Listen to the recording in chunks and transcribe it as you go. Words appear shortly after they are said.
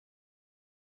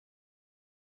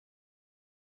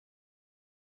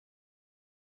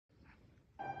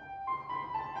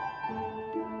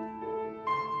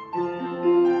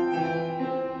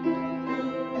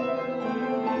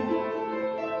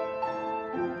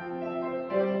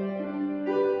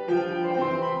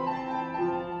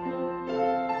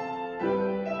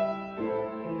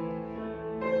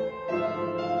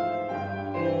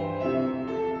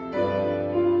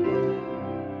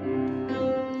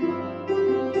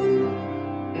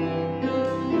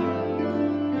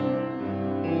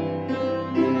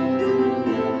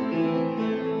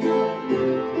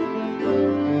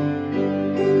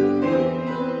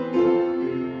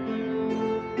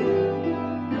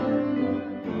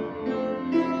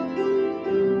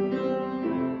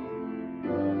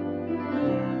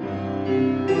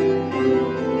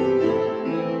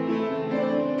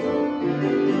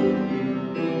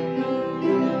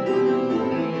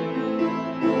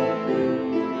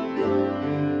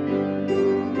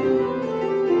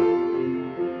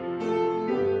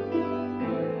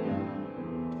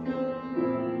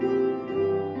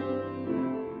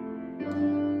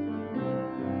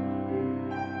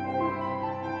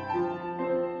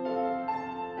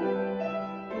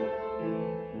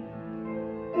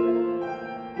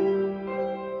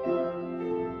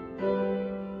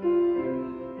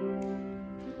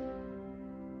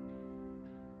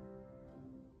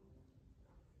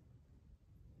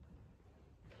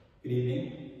Good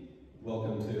evening.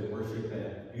 Welcome to worship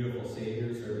at Beautiful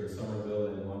Savior, serving Somerville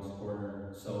in Moncks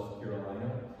Corner, South Carolina.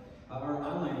 Our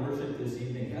online worship this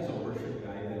evening has a worship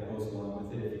guide that goes along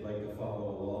with it if you'd like to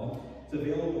follow along. It's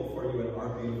available for you at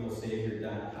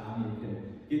ourbeautifulsavior.com. You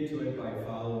can get to it by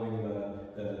following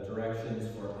the directions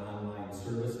for online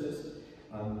services.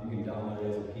 You can download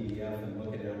it as a PDF and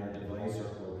look at it on our device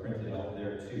or print it out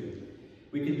there too.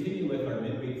 We continue with our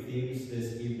midweek themes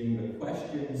this evening, the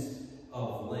questions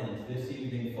of Lent. This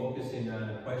evening focusing on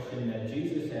a question that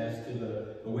Jesus asked to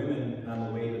the women on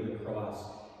the way to the cross.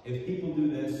 If people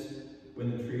do this when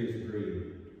the tree is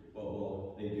green, what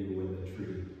will they do when the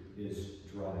tree is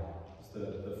dry? It's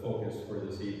the focus for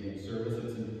this evening's service.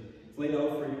 It's laid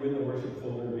out for you in the worship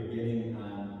folder beginning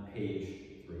on page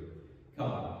 3.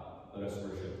 Come, let us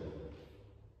worship the Lord.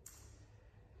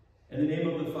 In the name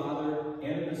of the Father,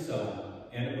 and of the Son,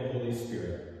 and of the Holy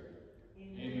Spirit.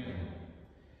 Amen.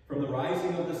 From the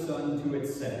rising of the sun to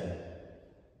its setting,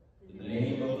 the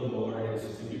name of the Lord is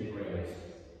to be praised.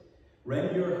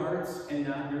 Rend your hearts and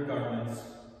not your garments.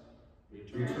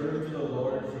 Return to the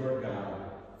Lord your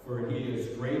God, for he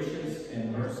is gracious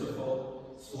and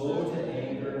merciful, slow to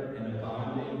anger and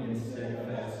abounding in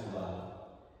steadfast love.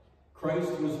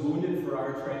 Christ was wounded for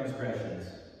our transgressions.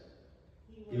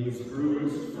 He was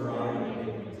bruised for our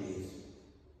iniquities.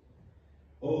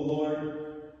 O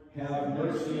Lord, have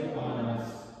mercy upon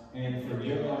us and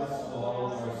forgive us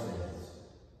all our sins.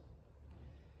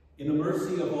 In the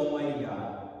mercy of Almighty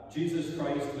God, Jesus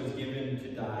Christ was given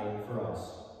to die for us,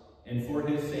 and for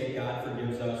his sake God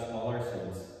forgives us all our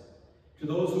sins. To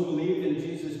those who believe in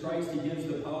Jesus Christ, he gives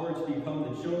the power to become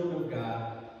the children of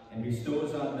God and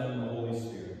bestows on them the Holy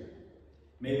Spirit.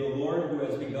 May the Lord, who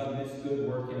has begun this good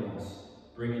work in us,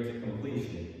 bring it to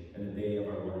completion in the day of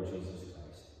our Lord Jesus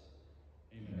Christ.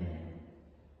 Amen.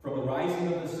 From the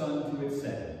rising of the sun to its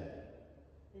setting,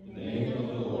 in the name of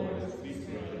the Lord is to be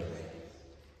praised.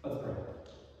 Let's pray.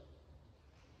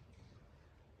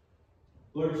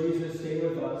 Lord Jesus, stay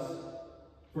with us,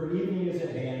 for evening is at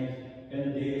hand and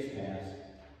the day is past.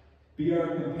 Be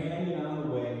our companion on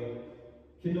the way,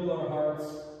 kindle our hearts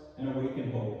and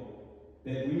awaken hope,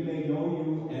 that we may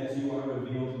know you as you are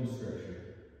revealed in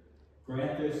Scripture.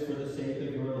 Grant this for the sake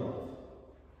of your love.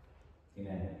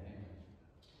 Amen.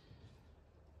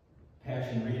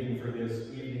 Passion reading for this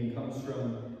evening comes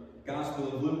from Gospel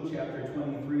of Luke, chapter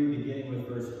 23, beginning with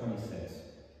verse 26.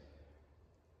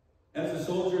 As the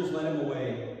soldiers led him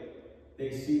away,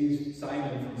 they seized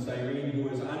Simon from Cyrene, who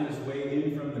was on his way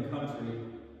in from the country,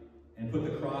 and put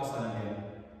the cross on him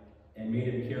and made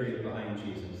him carry it behind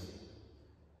Jesus.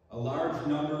 A large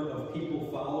number of people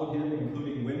followed him,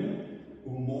 including women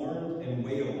who mourned and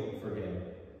wailed for him.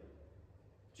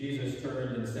 Jesus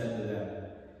turned and said to them,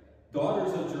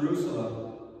 "Daughters of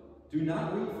Jerusalem, do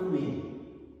not weep for me.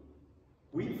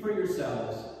 Weep for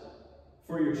yourselves,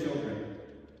 for your children.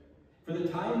 For the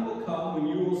time will come when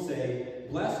you will say,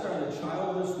 'Blessed are the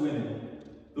childless women,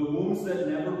 the wombs that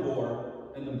never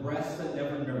bore, and the breasts that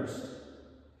never nursed.'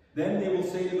 Then they will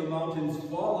say to the mountains,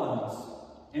 'Fall on us,'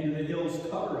 and to the hills,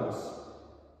 'Cover us.'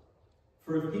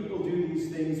 For if people do these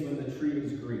things when the tree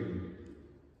is green,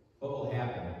 what will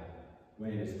happen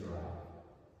when it is dry?"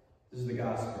 This is the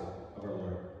gospel of our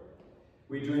Lord.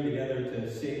 We join together to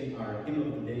sing our hymn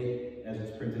of the day as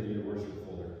it's printed in your worship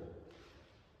folder.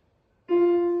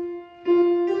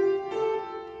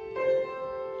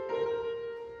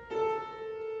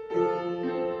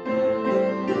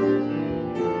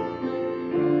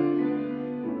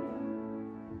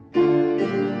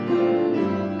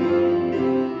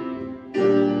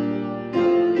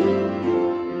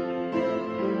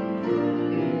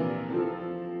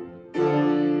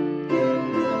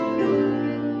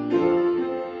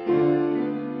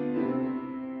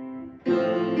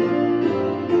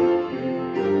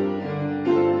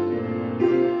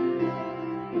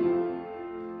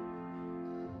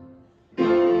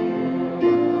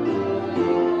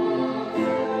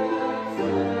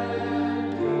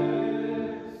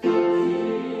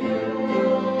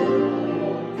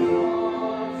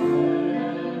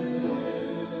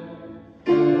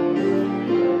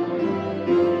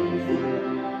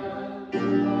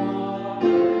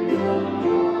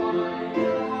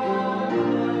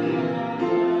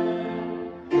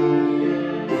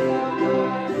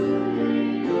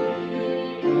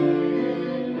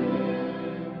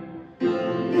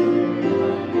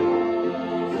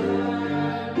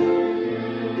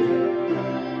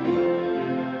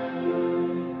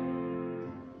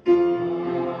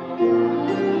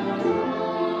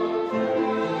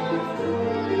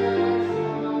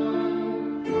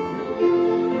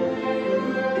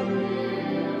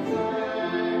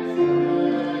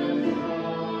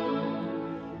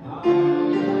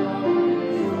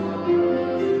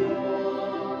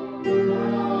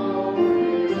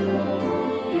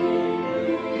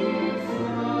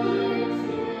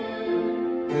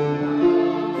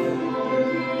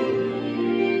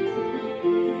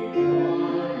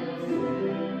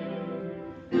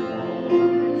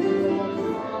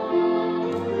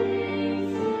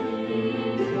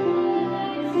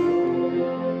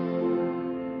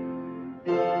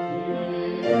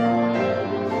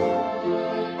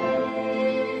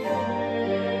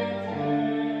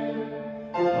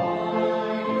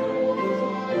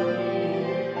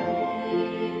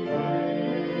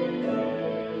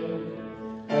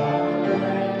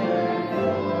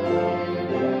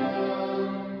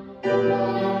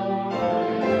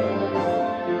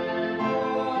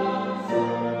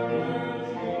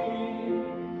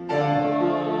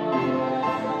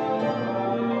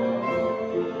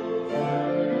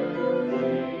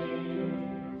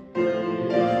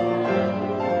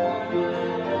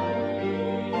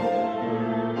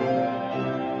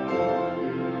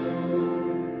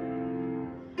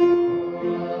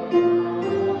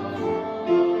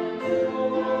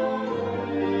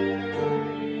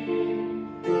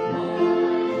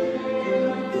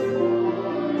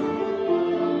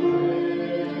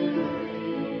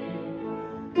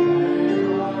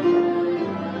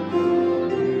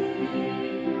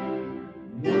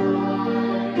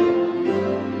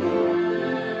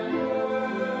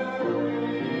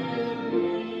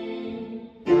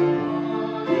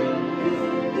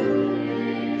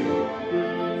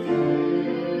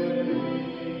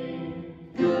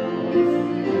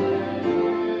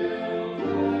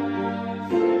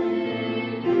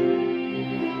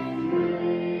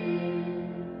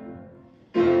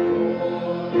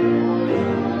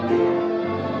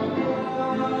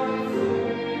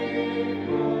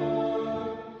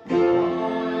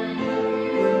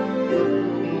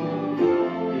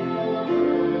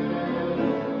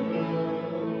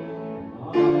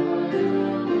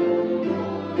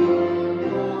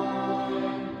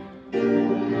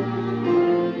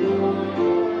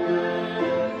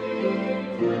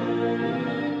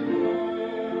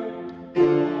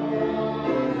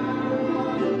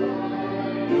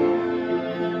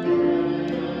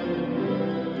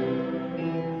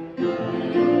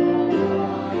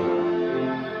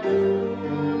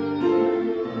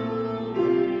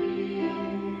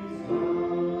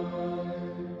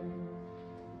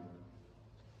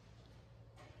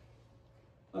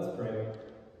 Let's pray.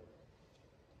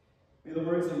 May the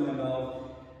words of my mouth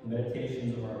and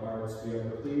meditations of our hearts be ever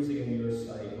pleasing in your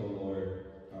sight, O Lord,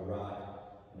 our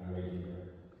rock and our Redeemer.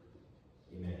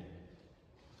 Amen.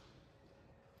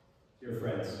 Dear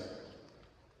friends,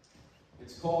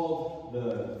 it's called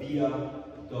the Via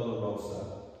Dolorosa,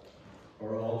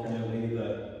 or alternately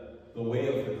the Way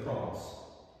of the Cross.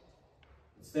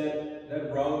 It's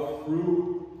that route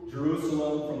through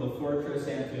Jerusalem from the fortress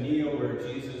Antonia, where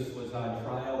Jesus was on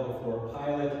trial before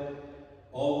Pilate,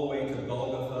 all the way to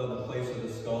Golgotha, the place of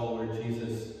the skull where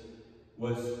Jesus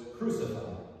was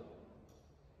crucified.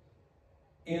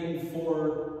 And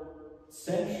for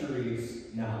centuries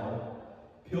now,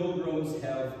 pilgrims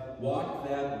have walked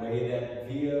that way, that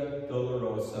Via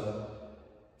Dolorosa,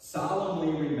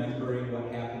 solemnly remembering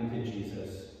what happened to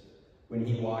Jesus when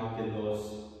he walked in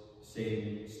those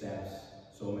same steps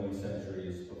so many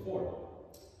centuries before.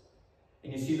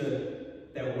 And you see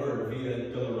that word, Via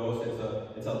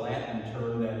Dolorosa, it's a Latin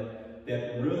term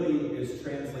that really is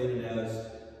translated as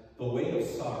the way of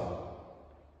sorrow,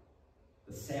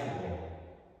 the sad way.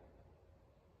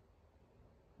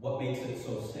 What makes it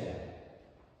so sad?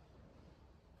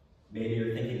 Maybe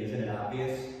you're thinking, isn't it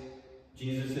obvious?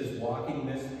 Jesus is walking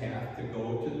this path to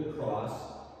go to the cross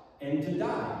and to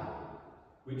die,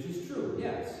 which is true,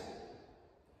 yes.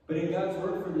 But in God's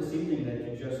word for this evening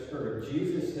that you just heard,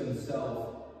 Jesus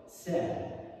himself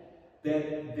said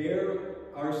that there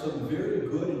are some very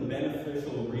good and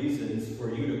beneficial reasons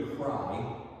for you to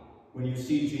cry when you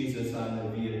see Jesus on the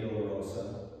Via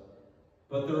Dolorosa.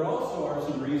 But there also are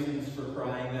some reasons for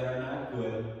crying that are not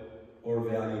good or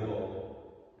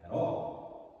valuable at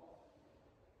all.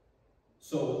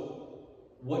 So,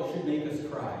 what should make us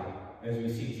cry as we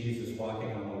see Jesus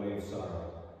walking on the way of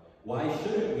sorrow? Why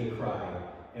shouldn't we cry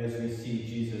as we see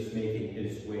Jesus making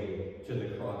his way to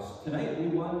the cross? Tonight we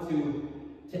want to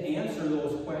answer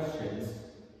those questions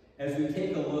as we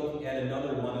take a look at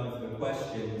another one of the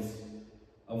questions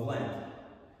of Lent.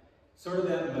 Sort of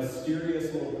that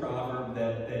mysterious little proverb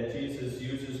that Jesus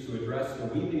uses to address the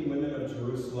weeping women of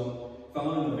Jerusalem,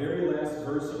 found in the very last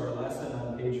verse of our lesson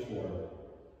on page 4.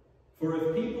 For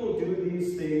if people do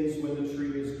these things when the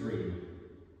tree is green,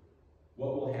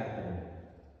 what will happen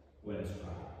when it's dry?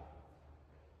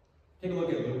 Take a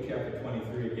look at Luke chapter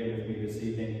 23 again with me this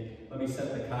evening. Let me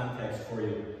set the context for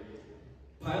you.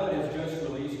 Pilate has just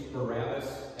released Barabbas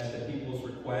at the people's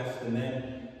request and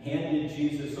then handed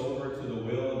Jesus over to the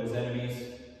will of his enemies.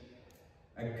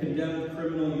 A condemned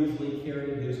criminal usually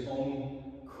carried his own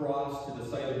cross to the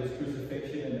site of his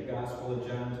crucifixion, and the Gospel of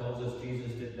John tells us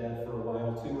Jesus did that for a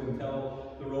while too,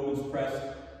 until the Romans pressed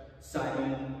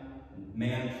Simon,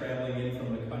 man traveling in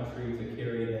from the country, to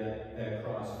carry that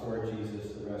cross for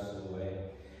Jesus the rest of the way.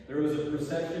 There was a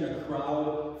procession, a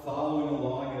crowd following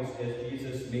along as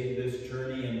Jesus made this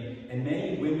journey, and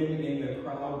many women in the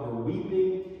crowd were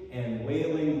weeping and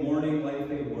wailing, mourning like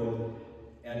they would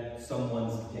at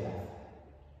someone's death.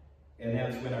 And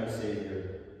that's when our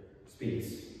Savior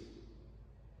speaks.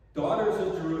 Daughters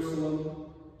of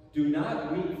Jerusalem, do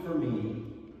not weep for me,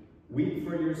 weep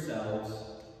for yourselves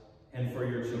and for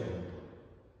your children.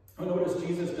 Oh, notice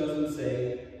Jesus doesn't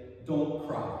say, don't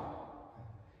cry,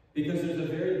 because there's a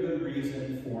very good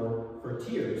reason for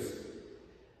tears.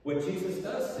 What Jesus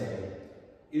does say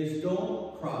is,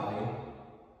 don't cry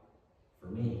for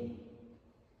me.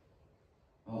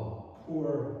 Oh,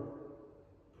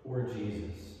 poor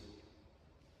Jesus.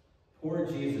 Poor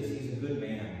Jesus, he's a good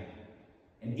man.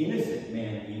 An innocent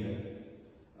man, even.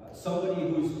 Somebody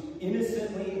who's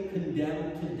innocently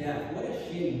condemned to death. What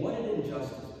a shame, what an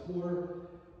injustice.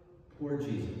 Poor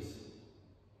Jesus.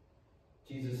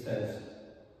 Jesus says,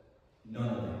 none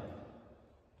of that.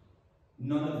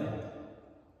 None of that.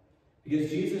 Because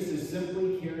Jesus is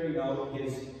simply carrying out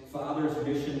his Father's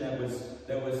mission that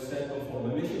was set before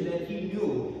him. A mission that he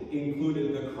knew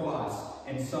included the cross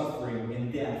and suffering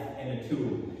and death and a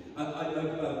tomb.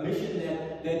 A mission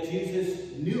that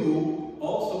Jesus knew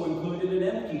also included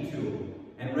an empty tomb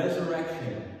and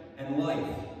resurrection and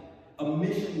life. A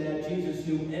mission that Jesus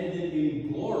knew ended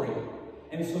in glory.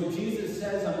 And so Jesus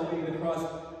says on the way to the cross,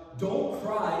 don't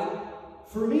cry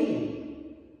for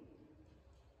me.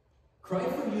 Cry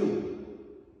for you.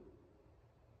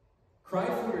 Cry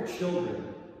for your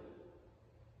children.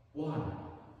 Why?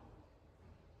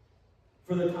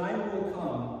 For the time will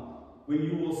come when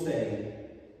you will say,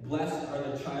 blessed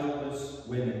are the childless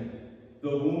women, the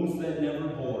wombs that never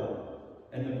bore,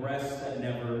 and the breasts that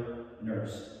never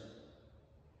nursed.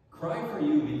 Cry for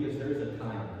you because there's a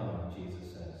time coming,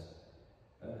 Jesus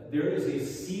says. There is a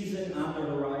season on the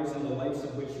horizon, the likes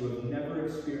of which you have never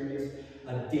experienced,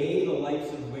 a day the likes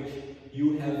of which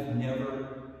you have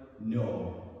never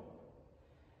known.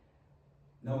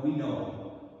 Now we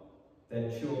know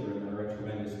that children are a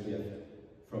tremendous gift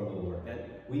from the Lord.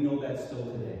 We know that still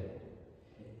today.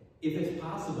 If it's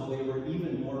possible, they were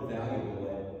even more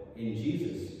valuable in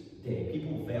Jesus' day.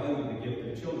 People value the gift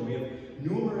of children. We have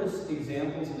numerous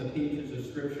examples in the pages of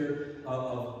Scripture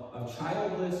of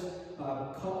childless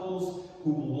couples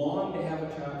who long to have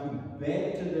a child, who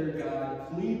beg to their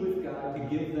God, plead with God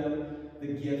to give them the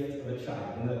gift of a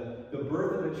child. And the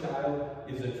birth of a child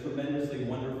is a tremendously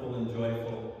wonderful and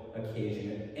joyful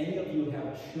occasion. If any of you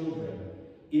have children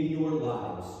in your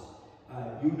lives,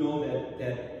 you know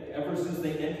that ever since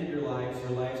they entered your lives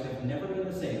have never been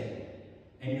the same.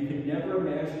 And you can never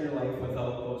imagine your life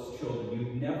without those children.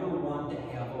 You never want to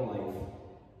have a life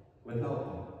without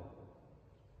them.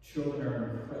 Children are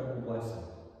an incredible blessing.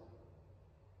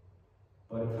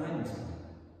 But a time is coming.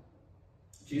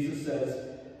 Jesus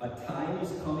says, a time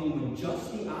is coming when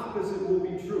just the opposite will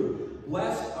be true.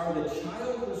 Blessed are the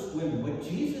childless women. What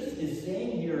Jesus is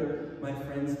saying here, my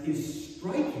friends, is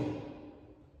striking.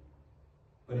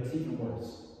 But it's even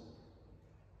worse.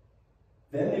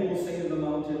 Then they will say to the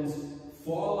mountains,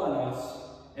 fall on us,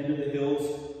 and to the hills,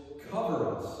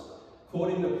 cover us.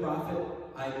 Quoting the prophet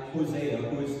Hosea,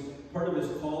 who is part of his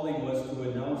calling was to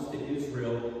announce to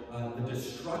Israel the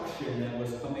destruction that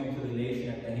was coming to the nation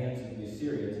at the hands of the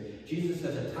Assyrians. Jesus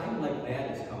says a time like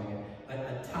that is coming.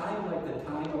 A time like the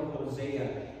time of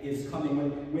Hosea is coming,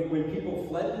 when people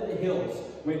fled to the hills,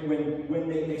 when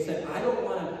they said, I don't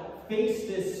want to face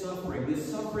this suffering. This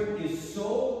suffering is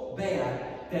so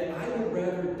bad that I would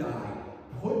rather die.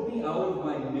 Put me out of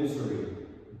my misery.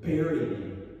 Bury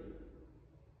me.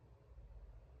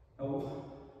 Now,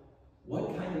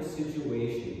 what kind of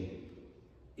situation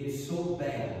is so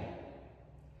bad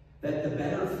that the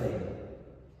better thing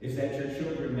is that your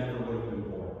children never would have been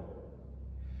born?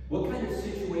 What kind of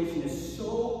situation is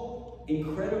so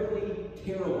incredibly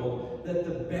terrible that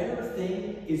the better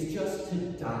thing is just to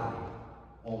die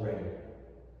already?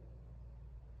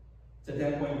 It's at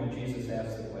that point when Jesus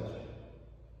asks the question.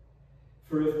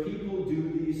 For if people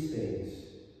do these things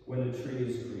when the tree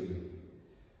is green,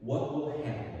 what will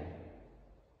happen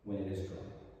when it is dry?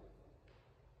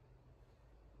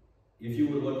 If you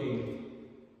were looking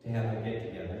to have a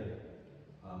get-together,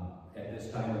 at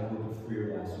this time a group of 3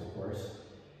 or less, of course,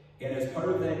 and as part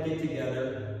of that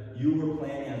get-together, you were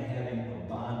planning on having a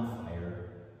bonfire,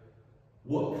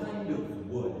 what kind of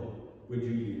wood would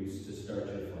you use to start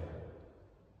your fire?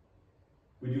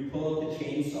 Would you pull out the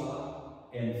chainsaw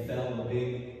and fell a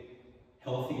big,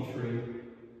 healthy tree?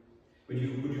 Would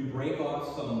you break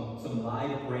off some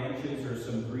live branches or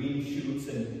some green shoots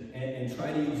and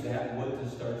try to use that wood to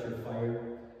start your fire?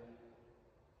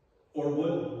 Or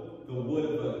would the wood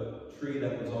of a tree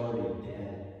that was already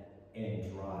dead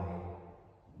and dry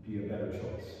be a better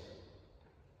choice?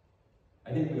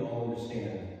 I think we all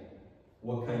understand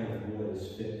what kind of wood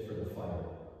is fit for the fire.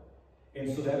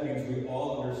 And so that means we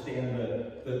all understand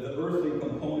the earthly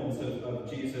components of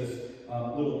Jesus'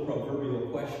 little proverbial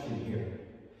question here.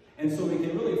 And so we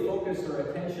can really focus our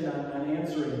attention on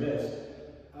answering this.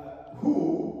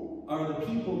 Who are the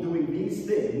people doing these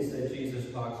things that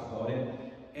Jesus talks about?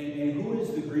 And who is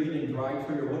the green and dry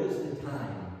tree, or what is the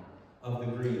time of the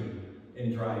green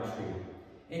and dry tree?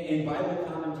 And Bible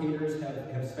commentators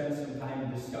have spent some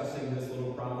time discussing this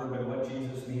little proverb and what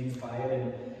Jesus means by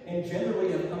it, and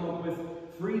generally have come up with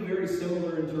 3 very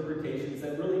similar interpretations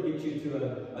that really get you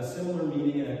to a similar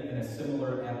meaning and a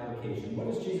similar application. What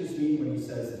does Jesus mean when he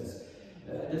says this?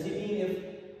 Does he mean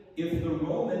if the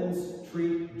Romans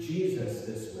treat Jesus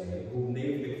this way, whom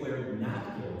they've declared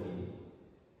not guilty,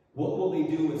 what will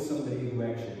they do with somebody who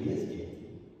actually is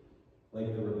guilty,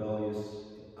 like the rebellious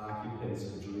occupants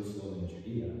of Jerusalem and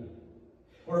Judea?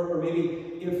 Or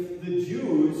maybe if the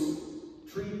Jews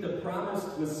treat the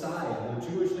promised Messiah, the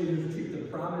Jewish leaders treat the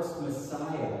promised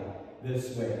Messiah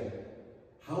this way,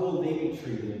 how will they be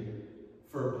treated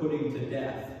for putting to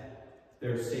death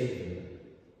their Savior?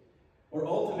 Or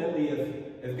ultimately,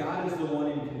 if God is the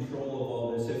one in control of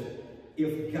all this,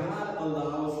 if God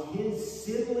allows his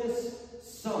sinless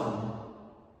Son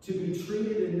to be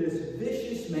treated in this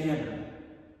vicious manner,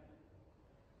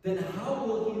 then how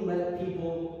will he let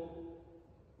people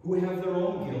who have their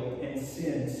own guilt and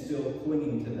sin still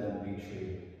clinging to them be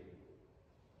treated?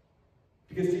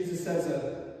 Because Jesus says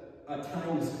a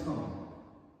time is coming.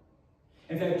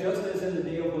 In fact, just as in the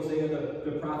day of Hosea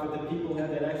the prophet, the people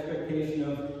had that expectation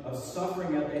of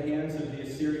suffering at the hands of the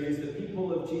Assyrians, the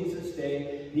people of Jesus'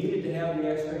 day needed to have the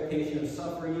expectation of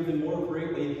suffering even more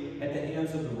greatly at the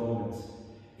hands of the Romans.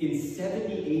 In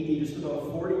 70 AD, just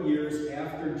about 40 years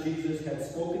after Jesus had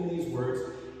spoken these words,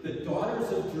 the daughters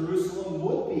of Jerusalem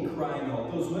would be crying out.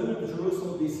 Those women of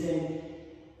Jerusalem would be saying,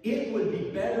 it would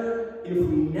be better if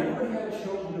we never had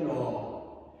children at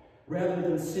all, rather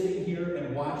than sitting here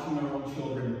and watching our own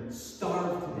children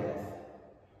starve to death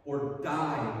or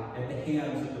die at the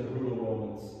hands of the brutal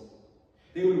Romans.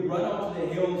 They would run up to the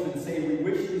hills and say, we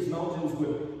wish these mountains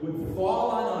would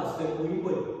fall on us, that we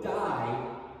would die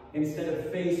instead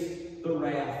of face the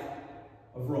wrath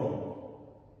of Rome.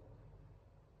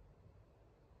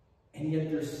 And yet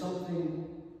there's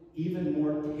something even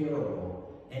more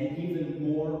terrible and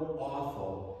even more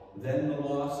awful than the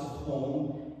loss of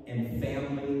home and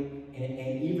family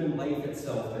and even life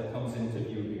itself that comes into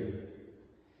view here.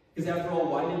 Because after all,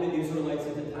 why did the Israelites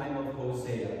at the time of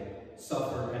Hosea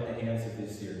suffer at the hands of the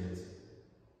Assyrians?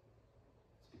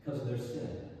 It's because of their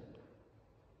sin.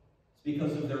 It's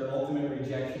because of their ultimate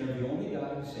rejection of the only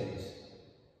God who saves.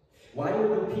 Why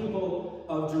were the people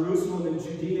of Jerusalem and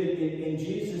Judea in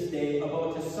Jesus' day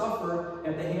about to suffer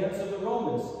at the hands of the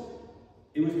Romans?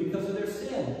 It was because of their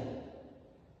sin,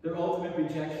 their ultimate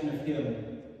rejection of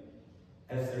Him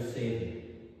as their Savior.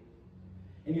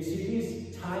 And you see,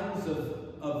 these times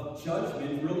of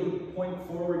judgment really point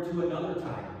forward to another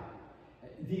time.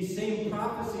 These same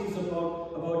prophecies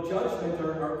about judgment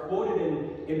are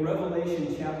quoted in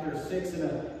Revelation chapter 6 in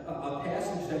a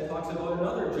passage that talks about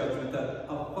another judgment,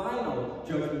 a final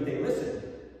judgment day. Listen.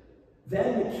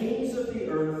 Then the kings of the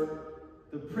earth,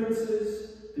 the princes,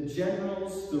 the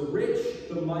generals, the rich,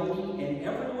 the mighty, and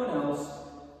everyone else,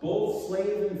 both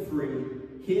slave and free,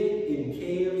 hid in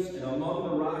caves and among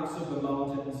the rocks of the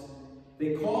mountains.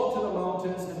 They called to the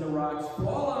mountains and the rocks,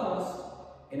 fall on us,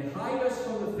 and hide us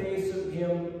from the face of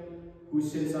Him who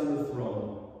sits on the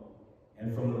throne,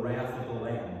 and from the wrath of the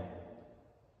Lamb.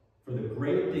 For the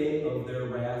great day of their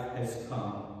wrath has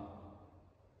come,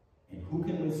 and who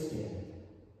can withstand it?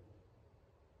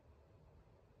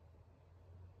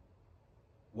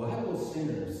 Why will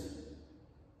sinners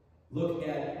look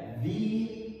at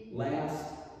the last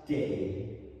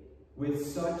day with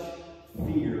such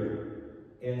fear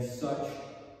and such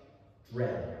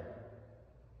dread?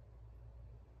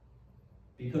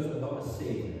 Because without a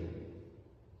Savior,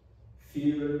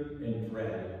 fear and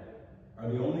dread are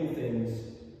the only things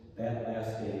that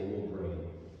last day will bring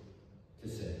to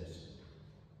sinners.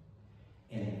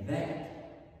 And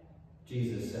that,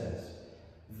 Jesus says,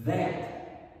 that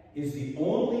is the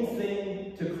only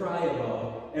thing to cry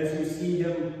about as you see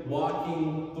Him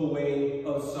walking the way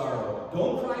of sorrow.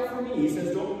 Don't cry for me. He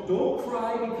says, don't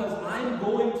cry because I'm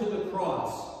going to the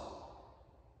cross.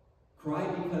 Cry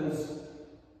because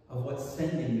of what's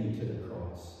sending me to the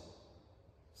cross.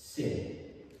 Sin.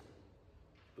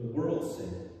 The world's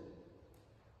sin.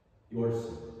 Your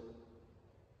sin.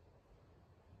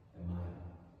 And mine.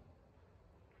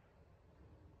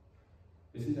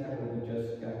 Isn't that what we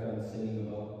just got done singing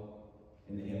about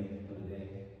in the hymn of the day?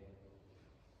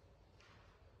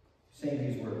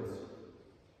 Saying these words.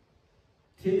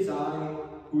 'Tis I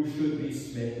who should be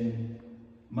smitten,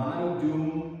 my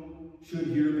doom should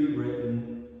here be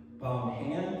written, bound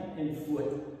hand and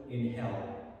foot in hell.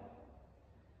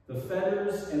 The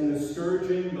fetters and the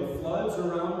scourging, the floods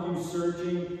around you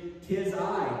surging, 'tis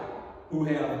I who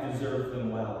have deserved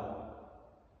them well.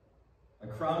 A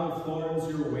crown of thorns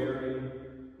you're wearing,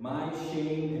 my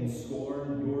shame and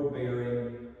scorn you're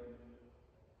bearing,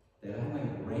 that I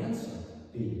might ransom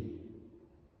be.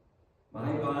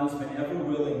 My bondsman ever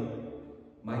willing,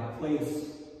 my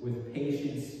place with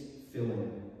patience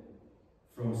filling,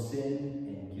 from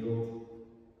sin and guilt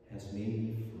has made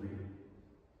me free.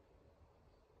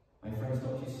 My friends,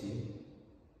 don't you see?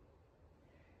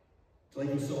 It's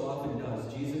like He so often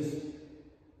does. Jesus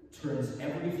turns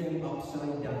everything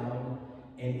upside down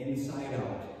and inside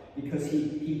out, because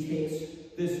he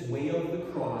takes this way of the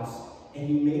cross and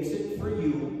He makes it for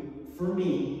you, for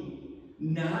me,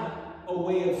 not a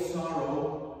way of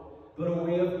sorrow, but a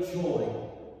way of joy,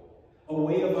 a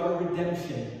way of our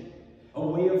redemption, a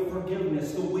way of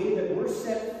forgiveness, the way that we're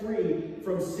set free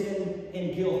from sin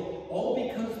and guilt, all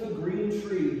because the green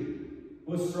tree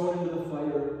was thrown into the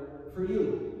fire for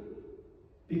you.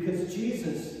 Because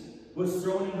Jesus was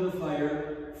thrown into the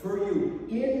fire for you,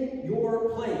 in your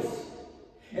place.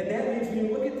 And that means when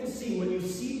you look at this scene, when you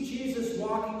see Jesus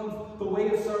walking the way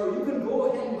of sorrow, you can go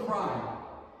ahead and cry.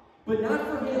 But not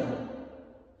for Him.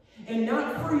 And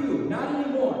not for you, not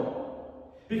anymore.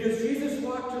 Because Jesus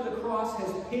walked to the cross,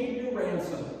 has paid your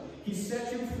ransom. He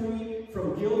set you free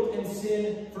from guilt and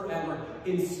sin forever.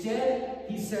 Instead,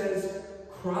 he says,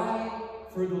 cry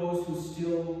for those who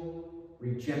still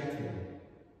reject him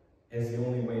as the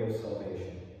only way of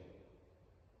salvation.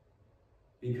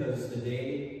 Because the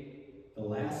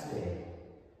last day,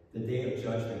 the day of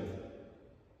judgment,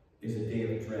 is a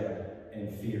day of dread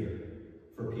and fear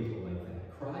for people like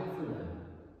that. Cry for them.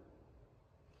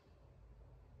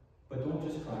 But don't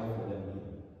just cry for them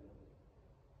either.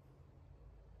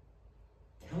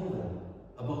 Tell them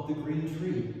about the green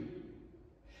tree.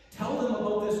 Tell them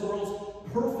about this world's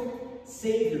perfect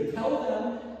Savior. Tell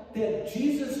them that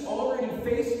Jesus already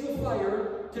faced the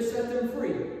fire to set them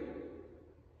free.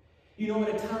 You know,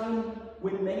 at a time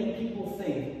when many people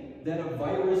think that a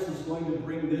virus is going to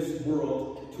bring this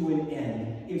world to an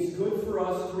end, it's good for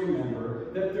us to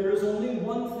remember that there is only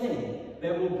one thing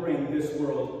that will bring this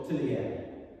world to the end.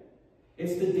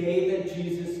 It's the day that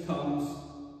Jesus comes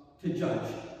to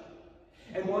judge.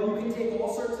 And while you can take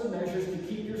all sorts of measures to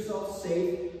keep yourself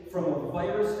safe from a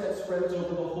virus that spreads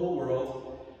over the whole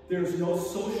world, there's no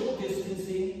social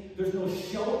distancing, there's no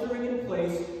sheltering in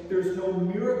place, there's no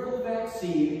miracle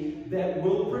vaccine that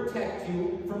will protect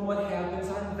you from what happens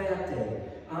on that day,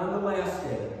 on the last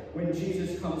day, when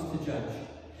Jesus comes to judge.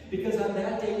 Because on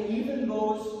that day, even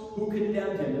those who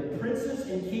condemned him, the princes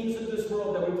and kings of this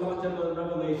world that we talked about in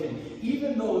Revelation,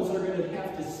 even those are going to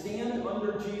have to stand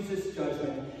under Jesus'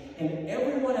 judgment, and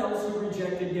everyone else who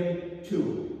rejected him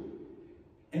too.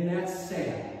 And that's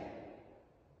sad.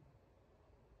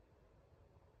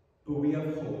 But we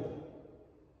have hope.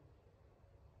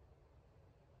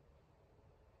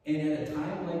 And at a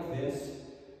time like this,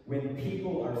 when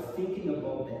people are thinking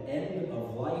about the end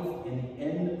of life and the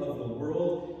end of the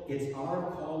world, it's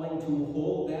our calling to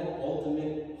hold that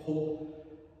ultimate hope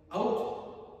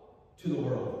out to the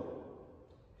world.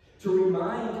 To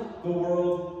remind the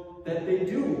world that they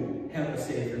do have a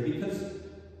Savior, because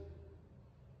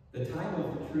the time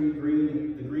of the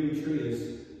green tree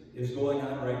is going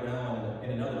on right now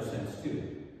in another sense too.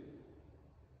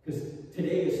 Because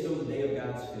today is still the day of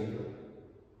God's favor.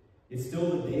 It's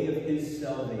still the day of his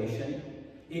salvation.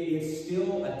 It's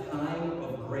still a time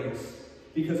of grace.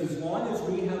 Because as long as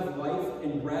we have life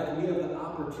and breath, we have the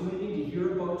opportunity to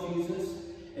hear about Jesus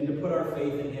and to put our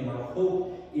faith in him, our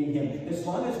hope in him. As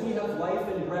long as we have life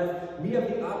and breath, we have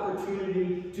the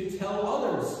opportunity to tell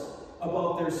others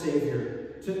about their Savior.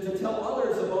 To tell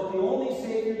others about the only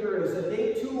Savior there is, that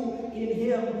they too in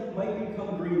him might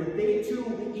become green, that they too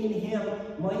in him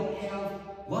might have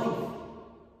life.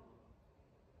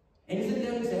 And isn't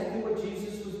that exactly what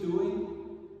Jesus was doing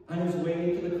on his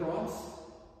way to the cross?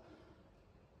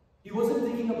 He wasn't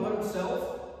thinking about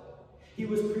himself. He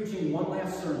was preaching one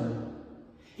last sermon.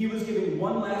 He was giving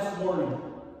one last warning.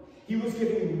 He was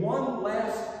giving one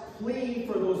last plea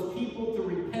for those people to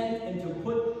repent and to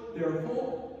put their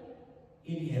hope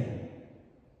in him.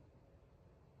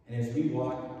 And as we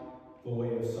walk the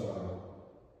way of sorrow,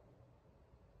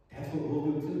 that's what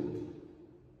we'll do too.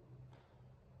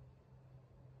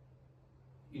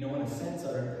 You know, in a sense,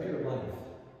 our entire life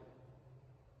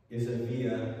is a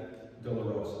via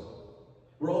dolorosa.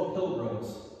 We're all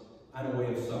pilgrims on a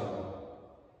way of sorrow.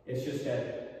 It's just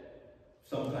that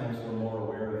sometimes we're more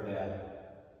aware of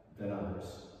that than others.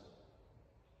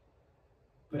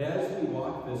 But as we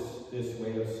walk this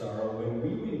way of sorrow, when we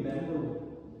remember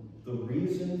the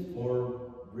reason for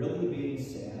really being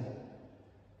sad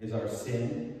is our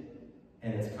sin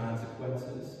and its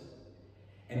consequences,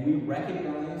 and we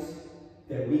recognize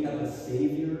that we have a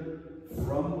Savior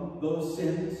from those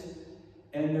sins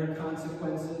and their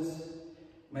consequences,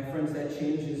 my friends, that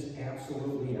changes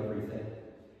absolutely everything.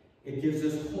 It gives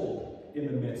us hope in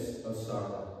the midst of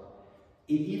sorrow.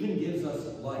 It even gives us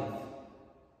life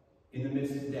in the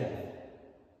midst of death.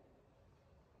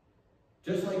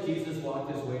 Just like Jesus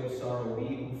walked his way of sorrow, we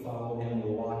who follow him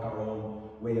will walk our own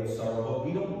way of sorrow, but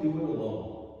we don't do it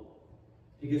alone,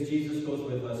 because Jesus goes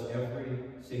with us every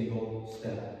single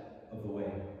step of the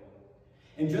way.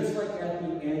 And just like at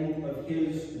the end of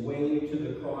his way to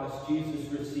the cross, Jesus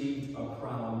received a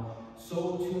crown,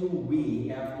 so too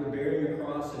we, after bearing a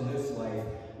cross in this life,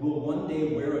 will one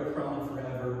day wear a crown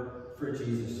forever for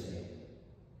Jesus' sake.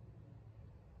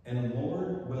 And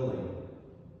Lord willing,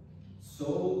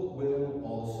 so will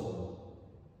also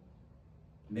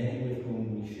many with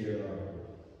whom we share our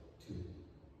hope too.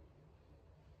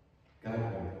 God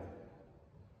grant.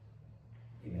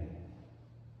 Amen.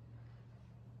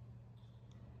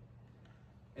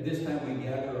 At this time, we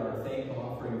gather our thank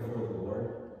offering for the Lord.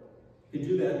 You can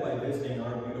do that by visiting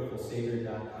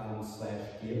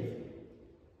ourbeautifulsavior.com/give.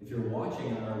 If you're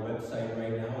watching on our website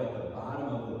right now, at the bottom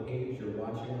of the page you're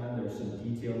watching on, there's some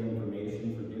detailed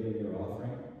information for giving your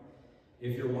offering.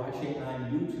 If you're watching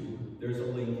on YouTube, there's a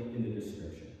link in the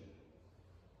description.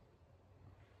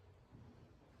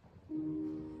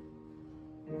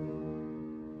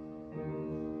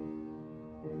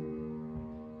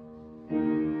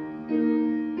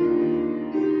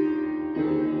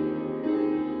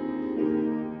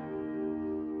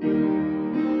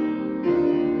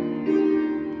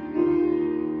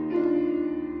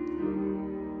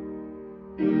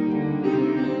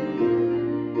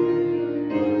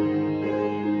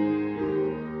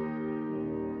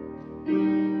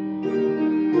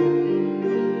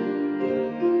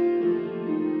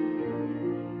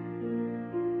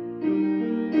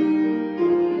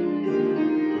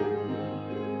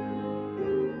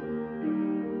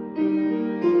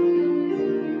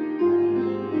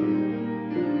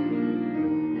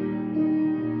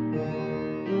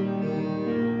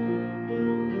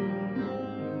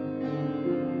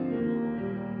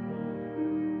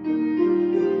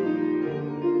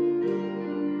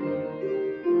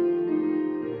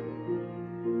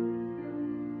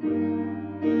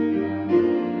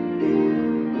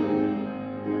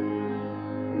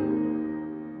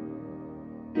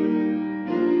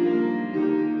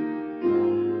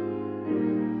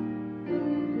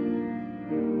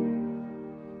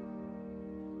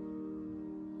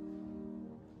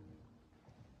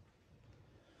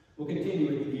 We'll continue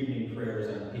with the evening prayers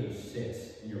on page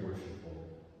 6 in your worship folder.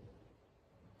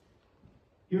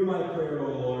 Hear my prayer,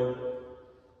 O Lord.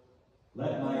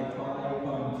 Let my cry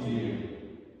come to you.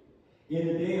 In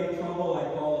the day of trouble I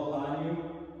call upon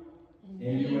you,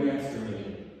 and you answer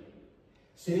me.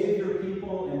 Save your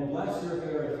people and bless your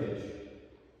heritage.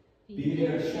 Be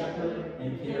their shepherd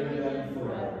and carry them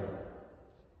forever.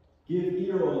 Give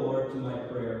ear, O Lord, to my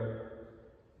prayer.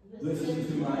 Listen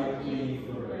to my plea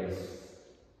for grace.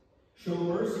 Show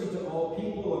mercy to all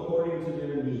people according to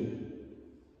their need.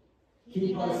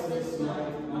 Keep us this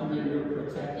night under your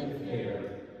protective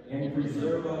care, and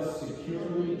preserve us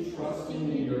securely,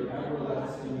 trusting in your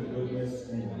everlasting goodness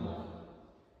and love.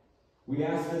 We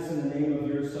ask this in the name of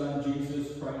your Son,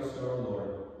 Jesus Christ our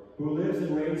Lord, who lives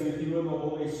and reigns with you in the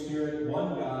Holy Spirit,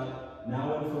 one God,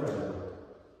 now and forever.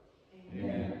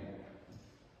 Amen.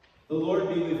 The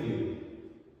Lord be with you.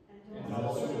 And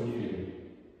also with you.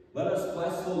 Let us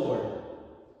bless the Lord.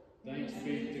 Thanks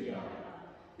be to God.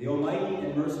 The Almighty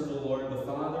and merciful Lord, the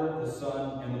Father, the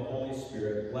Son, and the Holy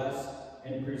Spirit, bless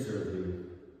and preserve you.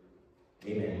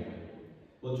 Amen.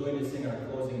 We'll join to sing our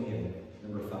closing hymn,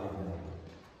 number 590.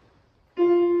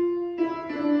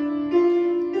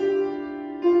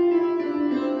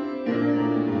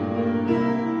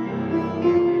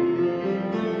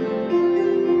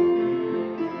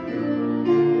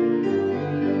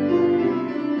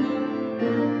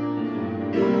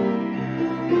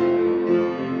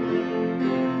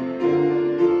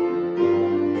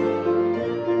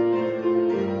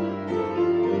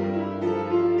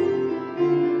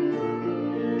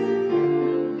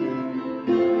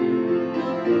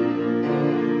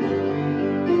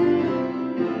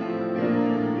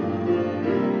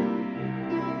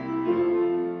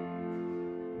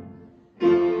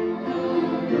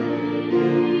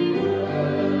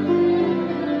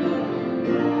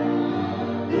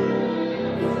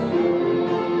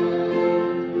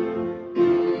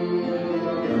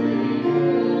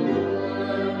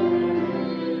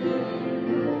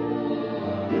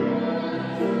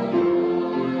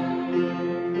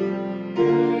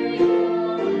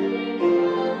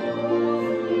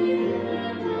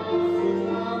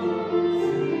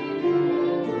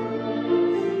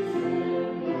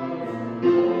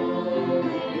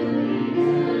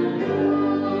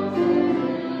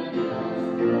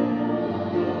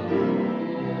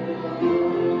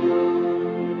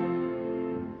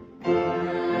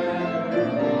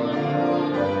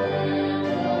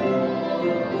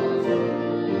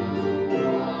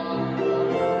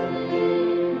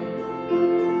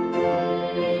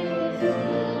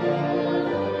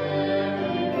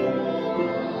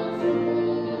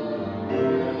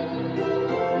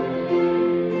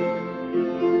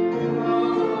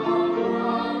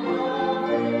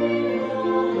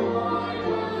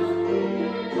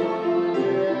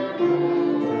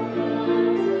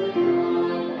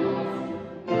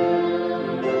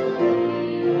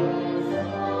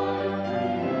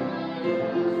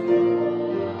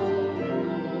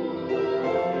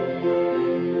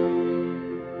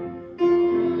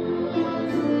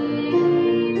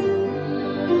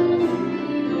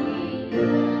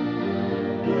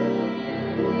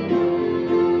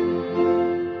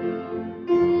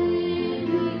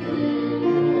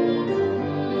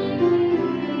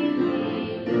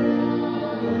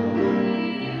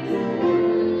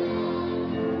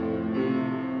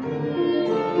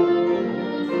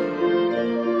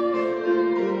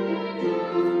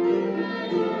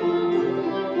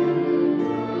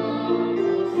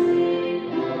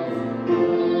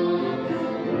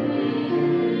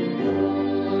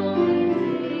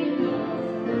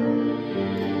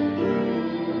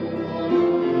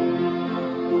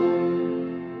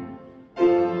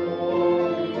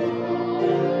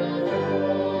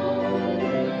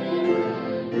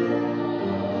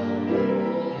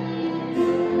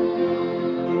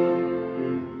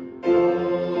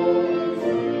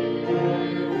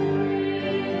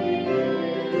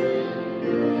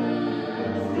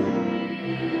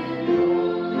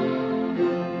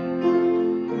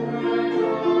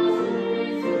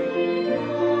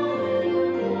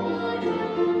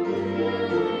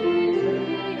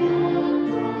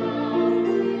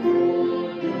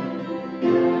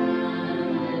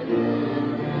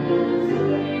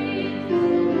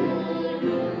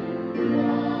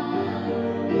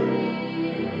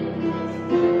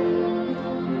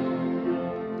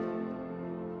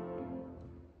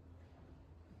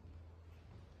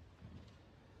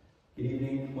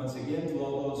 once again to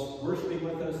all those worshiping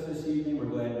with us this evening. We're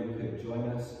glad you could join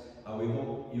us. We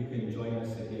hope you can join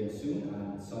us again soon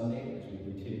on Sunday as we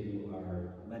continue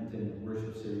our Lenten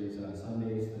worship series on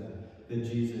Sundays, the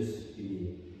Jesus You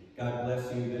Need. God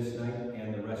bless you this night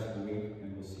and the rest of the week,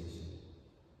 and we'll see you soon.